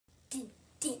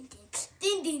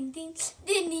I need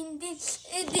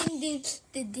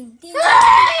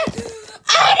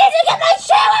to get my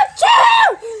shower too!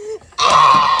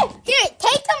 Here,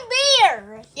 take some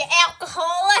beer, you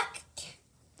alcoholic.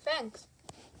 Thanks.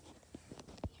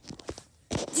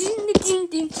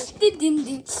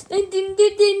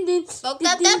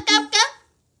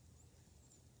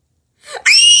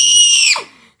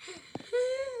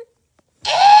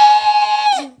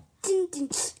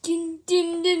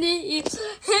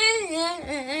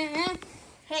 Go.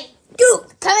 Hey, you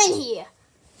come in here.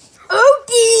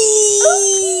 OD!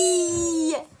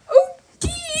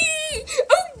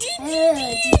 And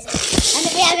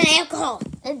then we have an alcohol.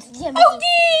 OD!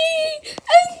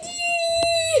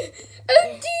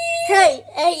 Hey,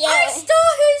 I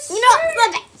stole his you know,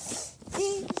 flip it.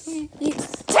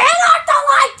 Turn off the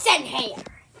lights in here.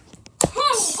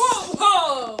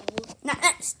 Ho! No,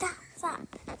 stop.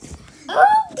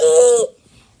 OD!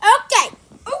 Okay.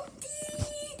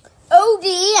 OD.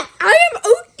 I am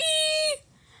OD.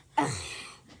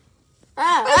 I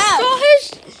stole his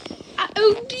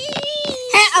OD.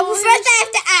 Hey, first I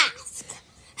have to ask.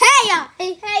 Hey,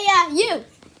 you.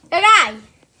 The guy.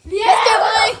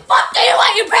 Yeah. Fuck you,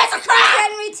 what you piece of crap!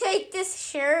 Can we take this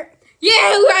shirt? Yeah,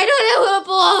 I don't know who it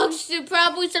belongs to.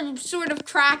 Probably some sort of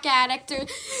crack addict or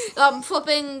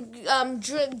flipping it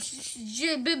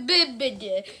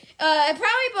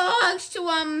probably belongs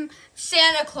to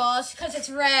Santa Claus because it's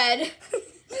red.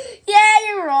 Yeah,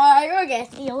 you're right. We're gonna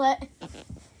steal it.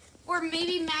 Or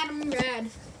maybe Madam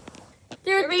Red.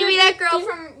 Or Or maybe that girl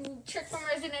from Trick from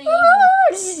Resident Evil.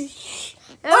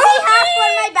 I only have one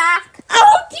on my back.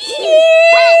 OD!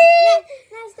 Hey,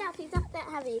 no, stop. He's not that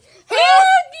heavy.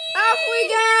 Off we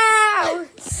go.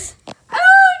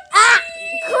 Ah,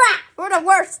 crap. We're the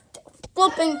worst.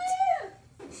 Flipping.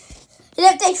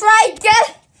 If they try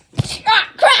again. Ah,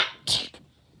 crap.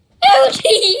 OD!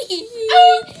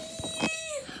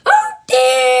 OD.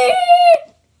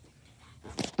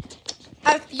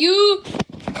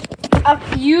 A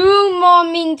few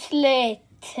moments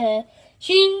later.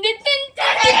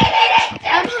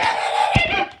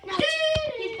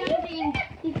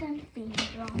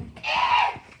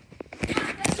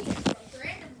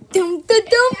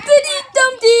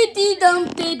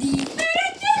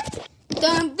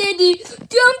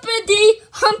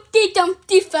 Humpty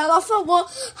Dumpty fell off a wall.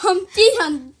 Humpty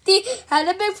had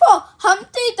a big fall.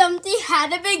 Humpty Dumpty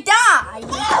had a big die.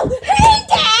 Oh, hey,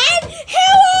 Dad!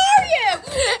 How are you?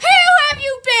 How have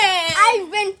you been?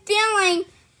 I've been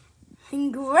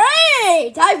feeling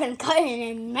great. I've been cutting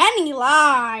in many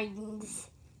lines.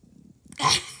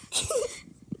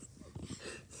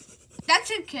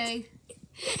 That's okay.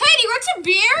 Hey, do you want some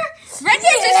beer? Red beer,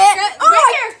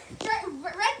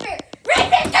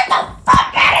 get the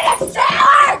fuck out of the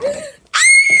shower!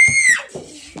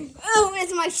 Oh,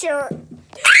 it's my shirt.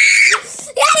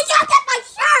 Daddy, don't get my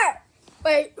shirt.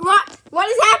 Wait, what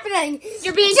is happening?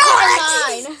 You're being too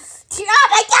line. Oh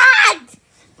my God!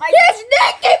 There's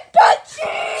naked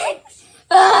punching!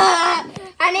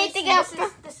 I need to go.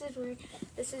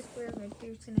 This is where Red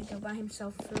Beard's gonna go by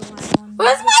himself for a while.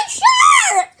 Where's my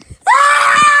shirt?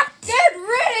 Ah! Good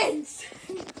riddance!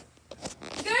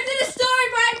 Go to the store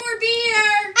and buy more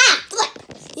beer! Ah, look.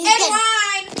 And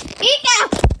wine! Here you go.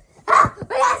 Oh, we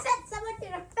gotta send someone to the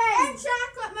And fence.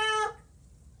 chocolate milk!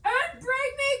 And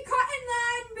bring me cotton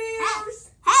line beers!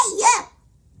 Hey, you.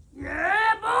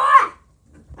 Yeah, boy!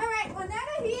 Alright, well now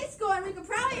that he is gone, we could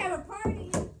probably have a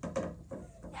party.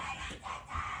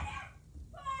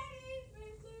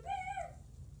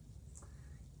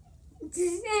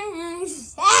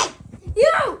 Hey,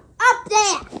 you up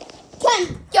there. Come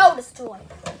go destroy.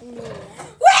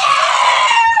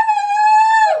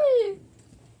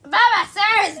 Baba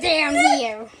Sarah's down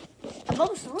here. A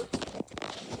Bulbasaur?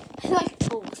 I like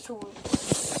Bulbasaur.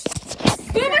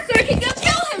 Bulbasaur can go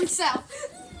kill himself!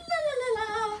 La la la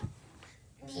la!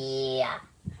 Yeah.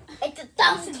 It's a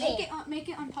thousand Make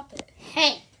it on puppet.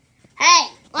 Hey,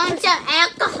 want some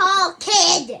alcohol,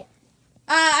 kid?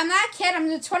 I'm not a kid. I'm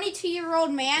the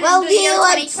 22-year-old man Well, in the year you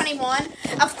like-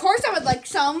 2021. Of course I would like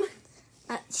some.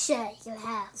 Sure, you'll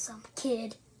have some,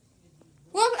 kid.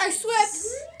 Well, I swept.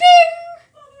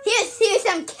 Bing! Here's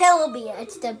some killer beer.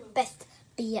 It's the best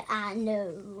beer I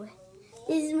know.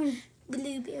 This is when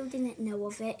Bluebill didn't know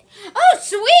of it. Oh,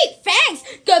 sweet! Thanks!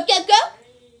 Go!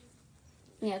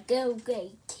 Yeah, go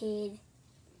great, kid.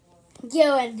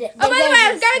 Go and Oh, by the way,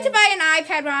 I was going to buy an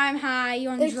iPad while I'm high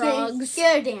on drugs.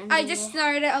 Go down I just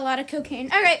snorted a lot of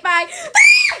cocaine. Alright, bye.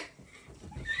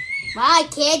 Bye,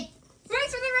 kid.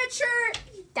 Thanks for the red shirt.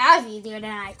 That was easier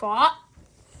than I thought.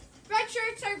 Red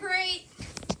shirts are great.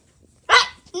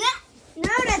 No,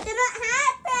 that didn't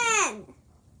happen.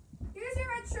 Here's your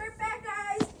red shirt.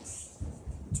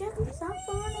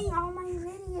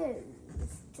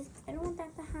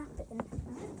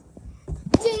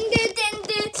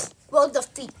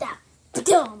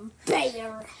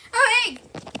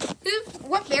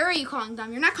 are you calling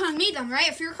dumb? You're not calling me dumb, right?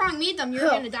 If you're calling me dumb, you're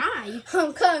gonna die.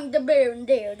 I'm calling the bear and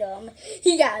dare dumb.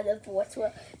 He got the voice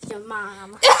for your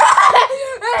mom.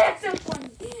 That's so funny.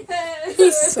 He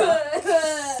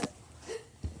sucks.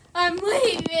 I'm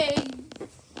leaving.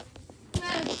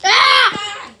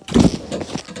 Ah!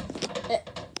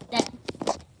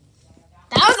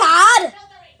 That was odd.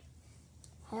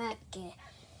 Okay.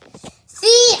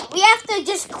 See, we have to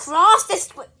just cross this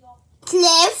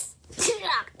cliff.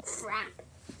 Crap.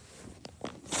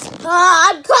 Oh,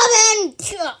 I'm coming.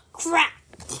 Crap.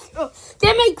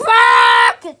 Give me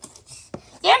crack.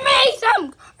 Give me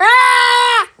some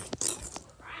crack.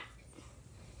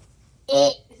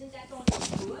 Isn't that going to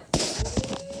do it?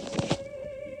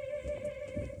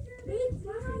 Be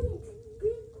quiet. Be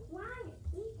quiet.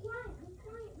 Be quiet. I'm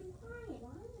quiet. Be quiet.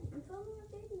 I'm filming a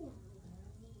video.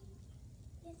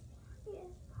 As quiet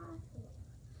as possible.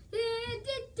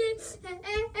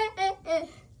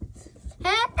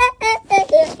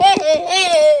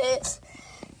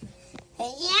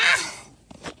 Yeah.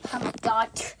 Oh my God.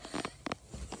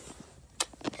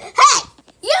 Hey,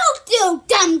 you two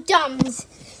dum-dums.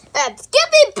 Give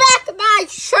me back my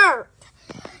shirt.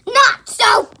 Not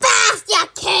so fast, you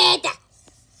kid.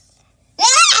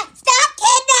 Ah, stop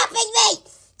kidnapping me.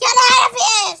 Get out of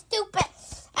here, stupid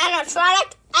animatronic.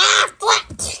 Flip.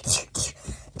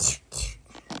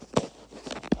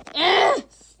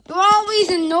 You always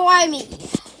annoy me.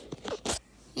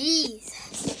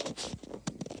 Jesus.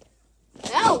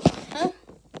 Oh. Huh?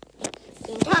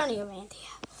 Turn you around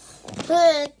here.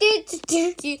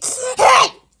 Hey!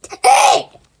 Hey!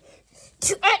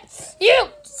 You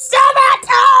summon!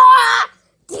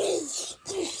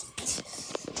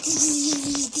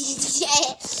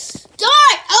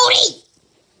 Die, Odie!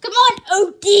 Come on,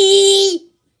 Odie!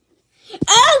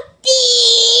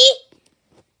 Odie!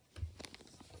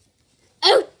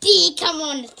 Odie, come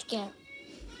on, let's go.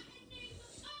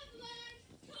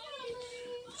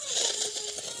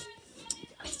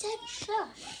 I said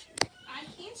shush. I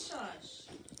can't shush.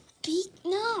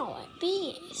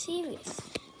 Be serious.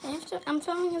 I'm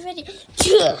filming a video.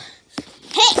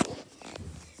 Hey!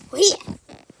 Wait.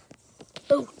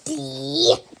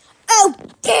 Odie!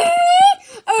 Odie!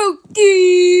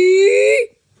 Odie!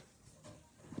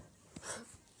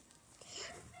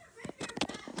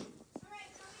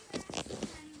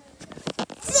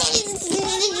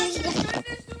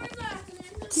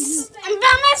 I'm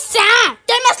by myself.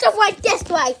 They must have went this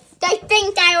way. They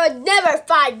think I would never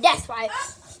find this way.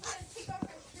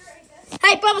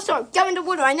 Hey, Bulbasaur, go in the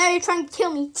water. I know you're trying to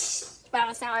kill me.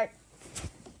 Bulbasaur.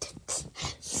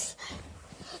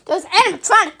 Those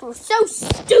animatronics were so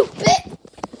stupid.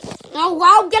 Oh,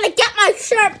 well, I'm going to get my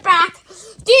shirt back.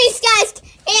 These guys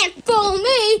can't fool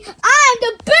me. I'm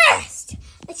the best.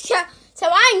 So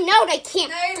I know they can't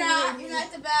No, you're not. You're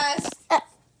not the best.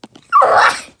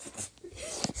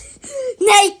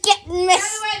 Naked By Miss.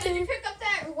 the way, did you pick up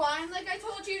that wine like I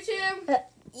told you to?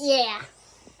 Yeah.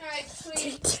 Alright,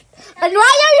 sweet. And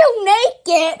why are you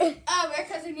naked? Oh,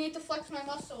 because I need to flex my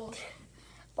muscles.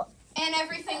 And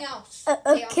everything else.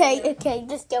 Okay,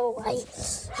 just go away.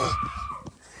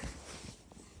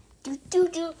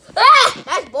 Do. Ah!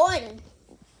 That's boiling.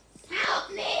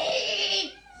 Help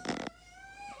me!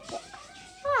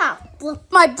 Ah,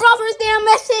 my brother's now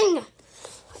missing.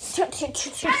 I'm not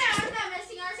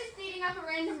missing. I was just beating up a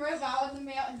random robot on the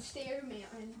mountain, stair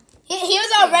mountain. He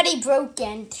was already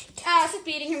broken. I was just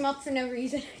beating him up for no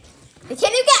reason. Can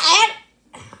you get out?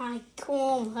 Hi,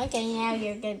 cool. Okay, now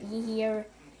you're gonna be here.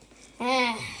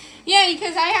 Yeah,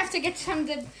 because I have to get some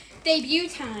debut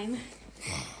time.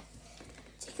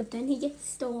 Jacob, then he gets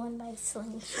stolen by a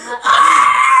slingshot.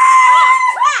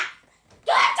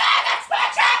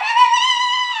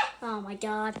 Oh my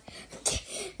God.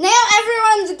 Now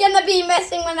everyone's gonna be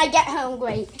missing when I get home,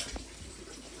 great.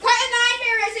 Cut 9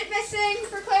 here isn't missing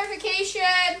for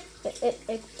clarification.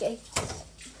 Okay.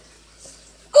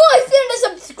 Oh, I found the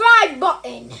subscribe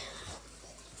button.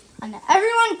 And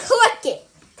everyone click it.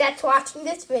 That's watching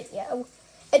this video.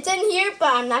 It's in here,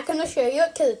 but I'm not gonna show you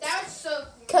it That's so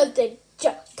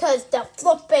because the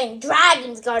flipping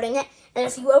dragon's guarding it. And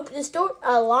if you open this door,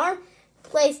 alarm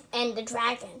plays and the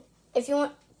dragon. If you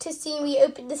want to see me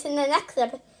open this in the next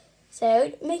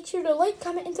episode, make sure to like,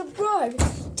 comment, and subscribe. Yeah,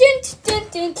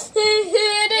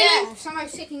 if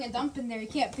somebody's taking a dump in there, you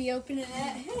can't be opening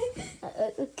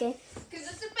it. Okay. Because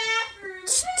it's a bathroom.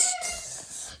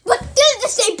 But this is the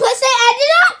same place I had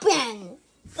it open.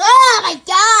 Oh my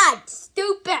God,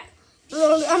 stupid.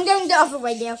 I'm going the other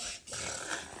way now.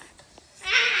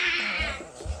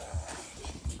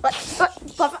 What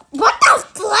the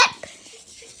flip?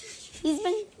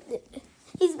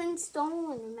 He's been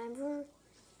stolen, remember?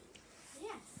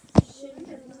 Yeah. Hey!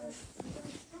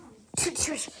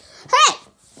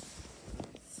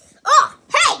 Oh,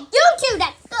 hey, you two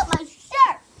that stole my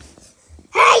shirt!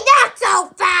 Hey, not so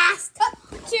fast!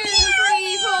 2, 3, 4,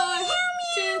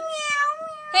 2.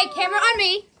 Hey, camera on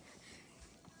me.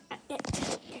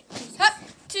 Up,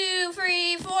 2,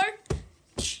 3, 4.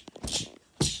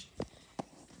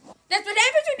 That's what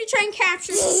happens when you try and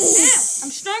capture. Now,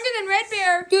 I'm stronger than Red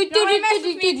Bear. Don't mess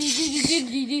with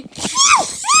me.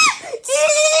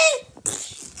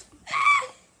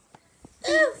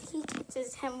 He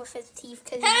catches him with his teeth.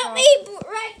 Help me,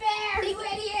 Red Bear, you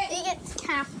idiot. He gets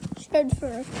captured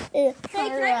for Hey,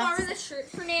 can I borrow the shirt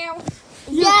for now?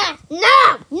 Yeah,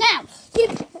 no.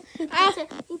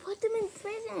 He put them in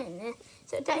prison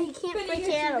so that he can't break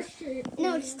out.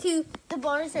 No, the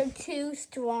bars are too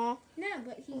strong. No,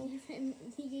 but he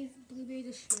gave Blueberry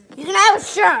the shirt. You can have a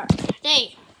shirt.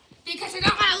 Hey, because I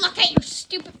don't want to look at your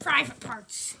stupid private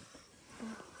parts.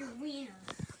 You're weird.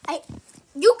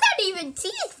 You can't even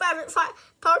see his private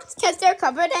parts because they're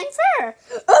covered in fur.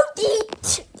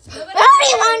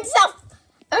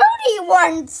 Odie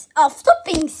wants a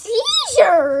flipping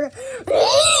seizure.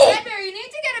 Red Bear, you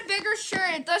need to get a bigger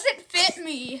shirt. It doesn't fit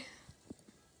me.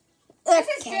 This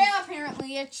is jail,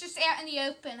 apparently. It's just out in the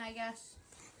open, I guess.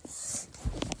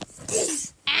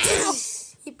 Ow!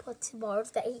 He puts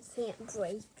bars that he can't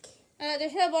break.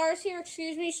 There's no bars here.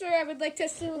 Excuse me, sir. I would like to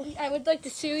sue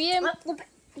you.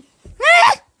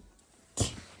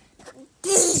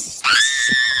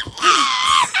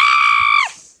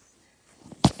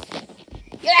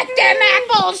 You like them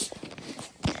apples?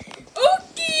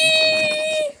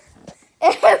 Okay.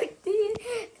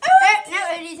 Now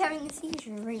Odie's having a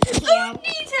seizure right now.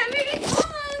 Odie's having a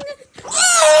tongue.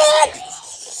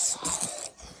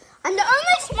 I'm the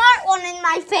only smart one in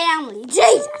my family.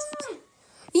 Jesus.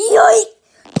 Yoink.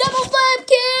 Double flip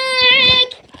kick.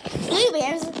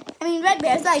 Red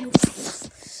Bear's like.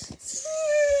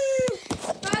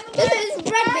 This is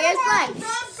Red Bear's like.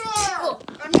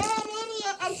 I'm not an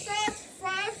idiot. I said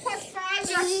 5 + 5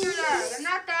 yesterday. I'm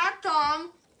not that dumb.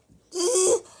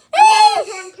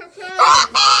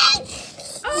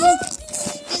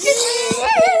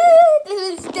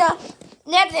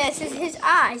 This is his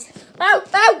eyes. Oh,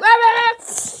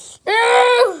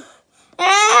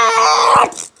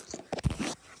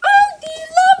 he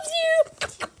loves you.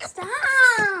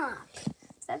 Stop.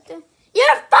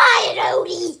 You're fired,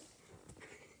 Odie.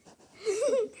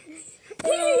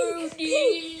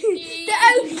 The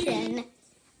ocean.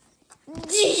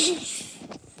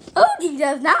 Odie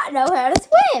does not know how to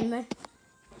swim.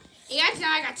 You guys know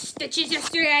I got stitches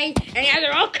yesterday, and now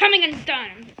they're all coming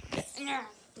undone.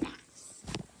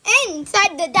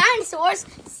 Inside the dinosaur's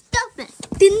stomach.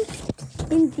 Ding,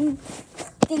 ding, ding,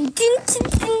 ding, ding,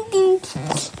 ding,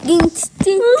 ding,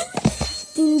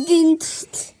 ding,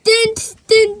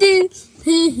 ding, ding,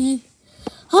 ding.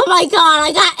 Oh my God!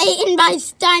 I got eaten by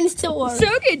dinosaurs. So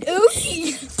did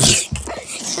Odie.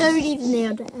 Odie's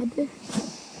now dead.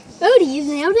 Odie is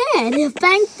now dead.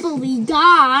 Thankfully,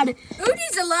 God.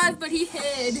 Odie's alive, but he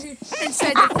hid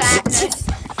inside the fatness.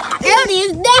 Odie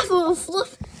is definitely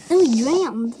fluff. And he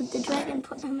drowned. The dragon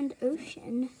put him in the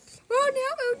ocean. Oh,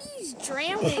 now Odie's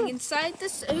drowning inside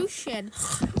this ocean.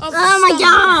 Oh my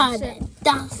God.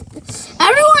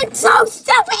 Everyone's so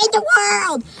stupid in the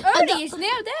world. Odie is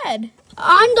now dead.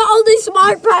 I'm the only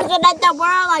smart person in the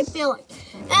world, I feel like.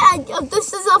 And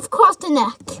this is, of course, the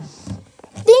neck.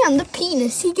 Damn, the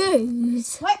penis, he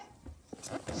goes. What?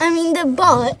 The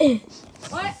butt.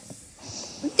 What?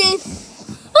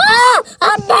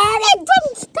 I'm burning from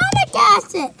stomach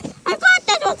acid. I thought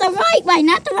that was the right way,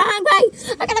 not the wrong way.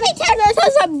 I'm gonna be terrible for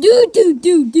some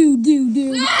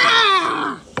do.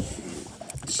 Ah!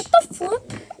 What the flip?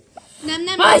 My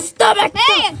Num. stomach.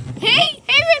 Hey,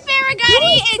 Red Bear, I got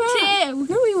eaten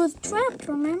too. No, he was trapped,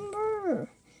 remember?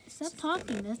 Stop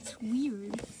talking, that's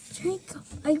weird. Jacob,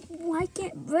 why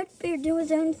can't Red Bear do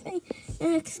his own thing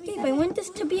and escape? I want this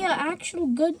to be an actual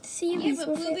good series. Yeah,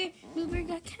 but Blueberry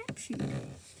got captured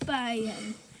by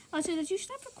him. Also, did you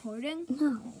stop recording?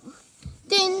 No.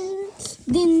 Din.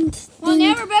 Well,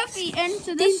 now we're both eating,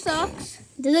 so this sucks.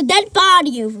 There's a dead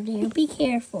body over there. Be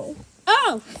careful.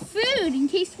 Oh, food in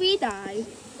case we die.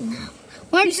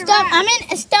 I'm in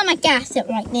a stomach acid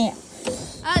right now.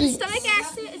 The stomach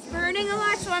acid is burning a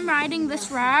lot, so I'm riding this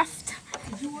raft.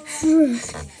 Through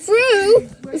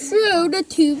the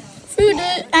tube, through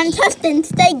the intestines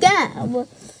they go.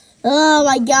 Oh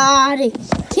my God,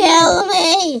 kill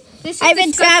me. I've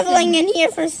been traveling in here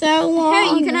for so long.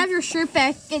 Hey, you can have your shirt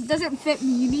back. It doesn't fit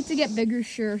me. You need to get bigger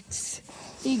shirts.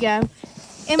 Here you go.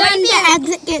 Then the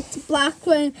exit gets black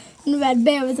when Red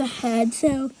Bear was ahead,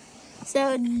 so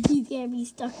So you can't be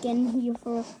stuck in here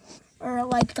for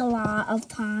like a lot of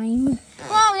time.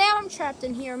 Well, now I'm trapped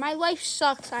in here. My life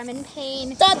sucks. I'm in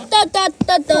pain. He's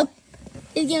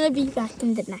gonna be back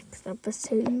in the next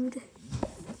episode.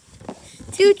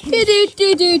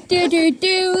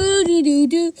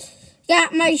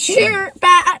 Got my shirt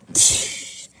back.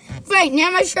 Right,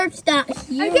 now my shirt's not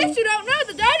here. I guess you don't know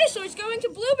the dinosaur's going to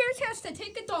Bluebear's house to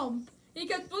take a dump.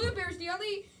 Because Bluebear's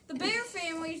the bear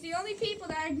family is the only people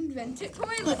that invented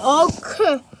toilets.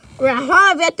 Okay.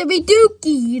 I have to be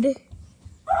dookied.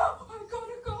 Oh, I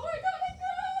gotta go.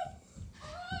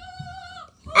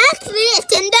 Actually,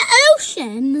 it's in the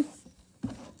ocean.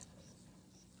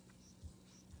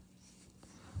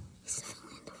 He's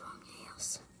definitely in the wrong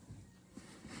house.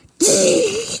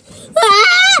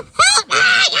 Help me!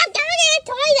 I'm going to the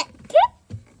toilet.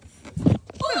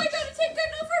 Oh, I gotta take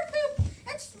another poop.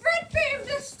 It's Red Bear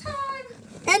this time.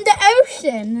 In the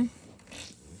ocean.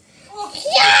 Oh,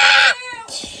 Yeah!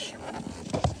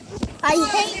 I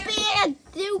hate being a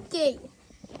dookie.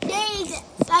 Jesus.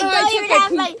 I don't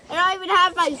even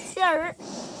have my shirt.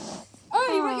 Oh,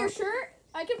 you want your shirt?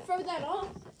 I can throw that off.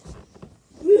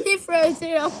 He froze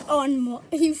it up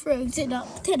he froze it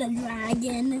up to the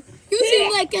dragon. You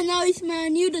seem like a nice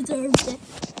man. You deserved it.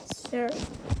 Sure.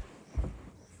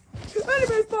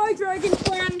 Anyways, bye, dragon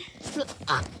friend.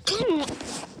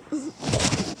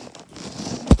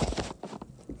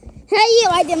 Hey,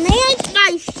 I demand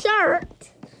my shirt.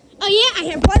 Oh yeah, I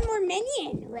have one more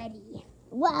minion ready.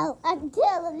 Well,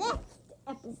 until the next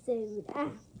episode.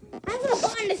 I'm gonna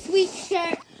put on the sweet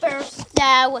shirt first,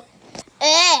 though.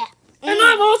 And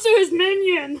I'm also his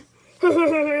minion.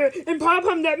 And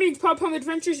Pop-Hum, that means Pop-Hum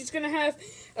Adventures is going to have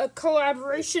a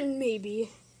collaboration,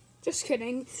 maybe. Just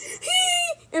kidding.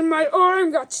 And my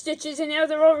arm got stitches, and now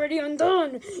they're already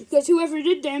undone. Because whoever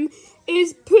did them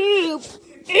is poop.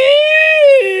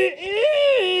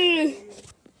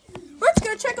 Let's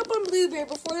go check up on Bluebear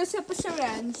before this episode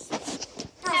ends.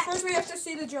 First we have to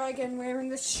see the dragon wearing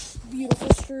this beautiful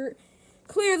shirt.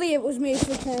 Clearly it was made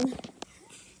for him.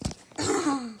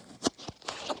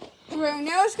 Well,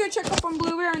 now let's go check up on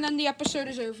Bluebear and then the episode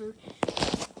is over.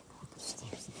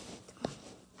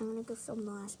 I'm gonna go film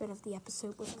the last bit of the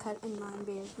episode with Cut and Lion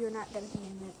Bear. You're not gonna be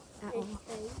in it at all.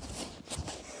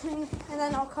 And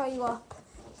then I'll call you up.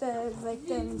 The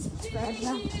victims spread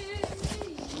them.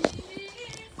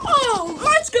 Oh,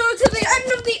 let's go to the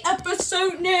end of the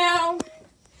episode now.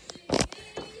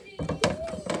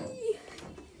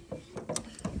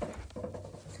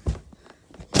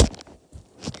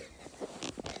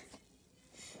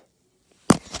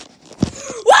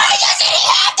 Why doesn't he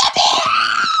have to be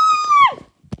here?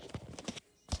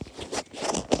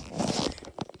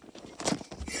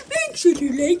 Make sure to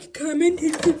like, comment,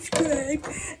 and subscribe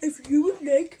if you would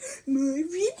like more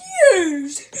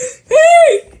videos.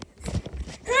 Hey!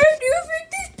 How do you think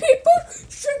these people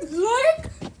should